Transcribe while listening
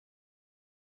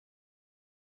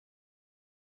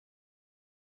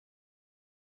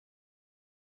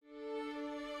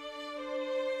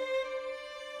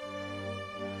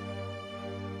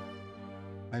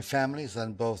My family's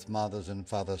on both mother's and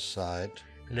father's side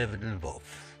live in Lvov.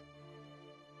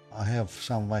 I have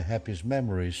some of my happiest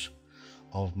memories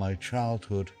of my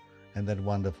childhood in that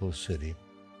wonderful city.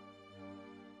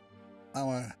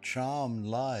 Our charmed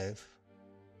life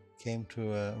came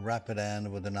to a rapid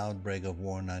end with an outbreak of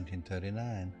war in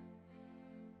 1939.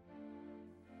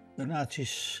 The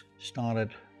Nazis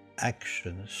started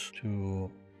actions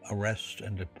to arrest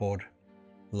and deport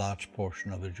a large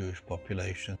portion of the Jewish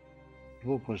population.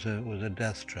 Lvov was a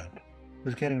death trap. It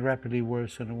was getting rapidly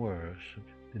worse and worse.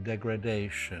 The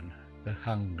degradation, the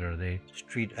hunger, the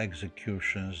street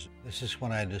executions. This is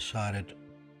when I decided,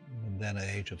 then at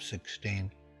the age of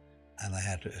 16, and I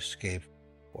had to escape,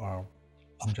 or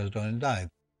I'm just going to die.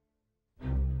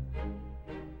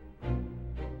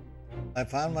 I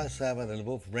found myself at the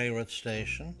Lvov railroad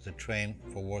station. The train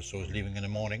for Warsaw was leaving in the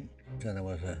morning. Then there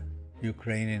was a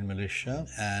Ukrainian militia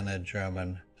and a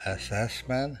German SS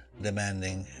man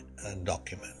demanding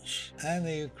documents. And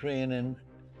the Ukrainian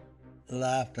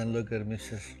laughed and looked at me and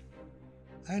says,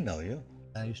 "I know you.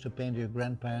 I used to paint your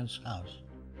grandparents' house."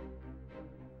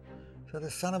 So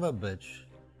the son of a bitch,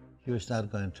 he was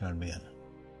not going to turn me in,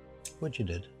 which he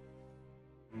did.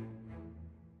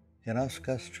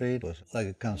 Janowska Street was like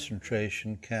a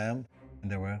concentration camp,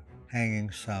 and they were hanging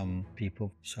some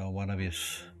people. So one of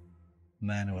his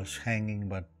men was hanging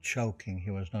but choking.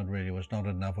 He was not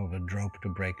enough of a rope to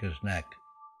break his neck.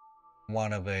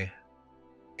 One of the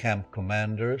camp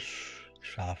commanders,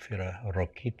 Szafira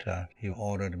Rokita, he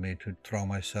ordered me to throw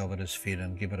myself at his feet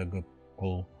and give it a good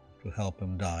pull to help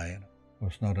him die. It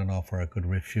was not an offer I could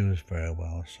refuse very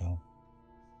well, so.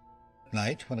 At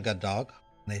night, when it got dark,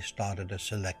 they started a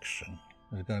selection.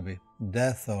 It was going to be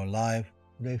death or life.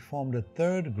 They formed a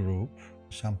third group.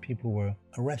 Some people were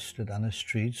arrested on the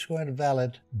streets who had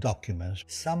valid documents.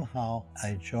 Somehow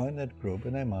I joined that group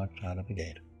and I marched out of the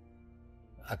gate.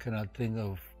 I cannot think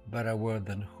of a better word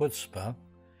than chutzpah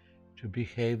to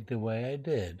behave the way I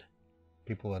did.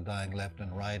 People were dying left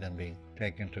and right and being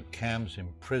taken to camps,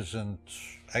 imprisoned,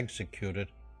 executed.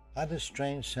 I had a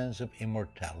strange sense of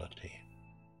immortality.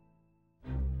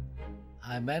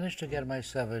 I managed to get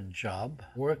myself a job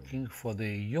working for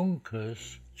the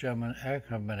Junkers, German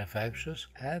aircraft manufacturers,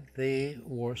 at the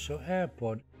Warsaw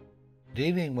airport.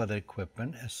 Dealing with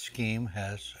equipment, a scheme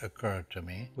has occurred to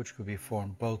me which could be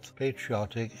formed both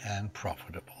patriotic and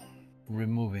profitable,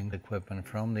 removing equipment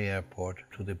from the airport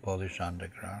to the Polish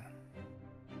underground.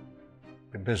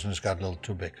 The business got a little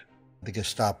too big. The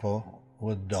Gestapo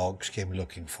with dogs came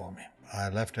looking for me. I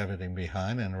left everything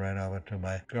behind and ran over to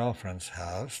my girlfriend's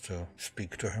house to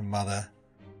speak to her mother.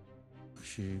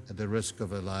 She, at the risk of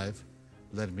her life,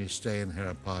 let me stay in her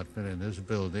apartment in this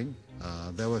building.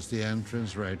 There was the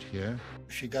entrance right here.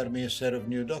 She got me a set of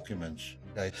new documents.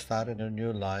 I started a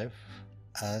new life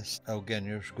as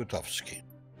Eugeniusz Gutowski.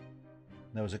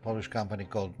 There was a Polish company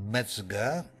called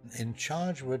Metzger. In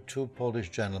charge were two Polish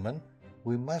gentlemen.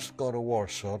 "We must go to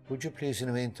Warsaw. Would you please, in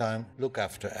the meantime, look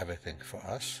after everything for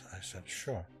us?" I said,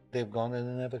 "Sure." They've gone and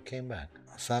they never came back.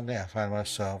 Suddenly I find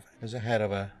myself as a head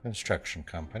of a construction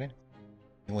company.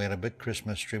 We had a big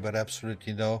Christmas tree, but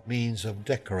absolutely no means of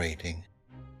decorating.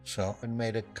 So I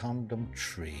made a condom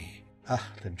tree.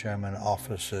 The German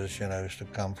officers, used to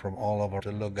come from all over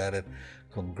to look at it,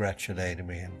 congratulate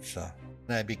me, and so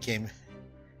I became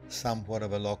somewhat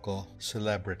of a local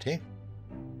celebrity.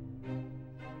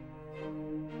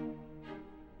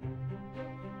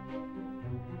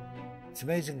 It's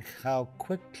amazing how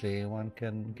quickly one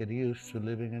can get used to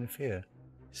living in fear.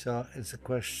 So it's a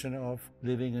question of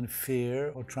living in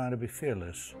fear or trying to be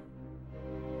fearless.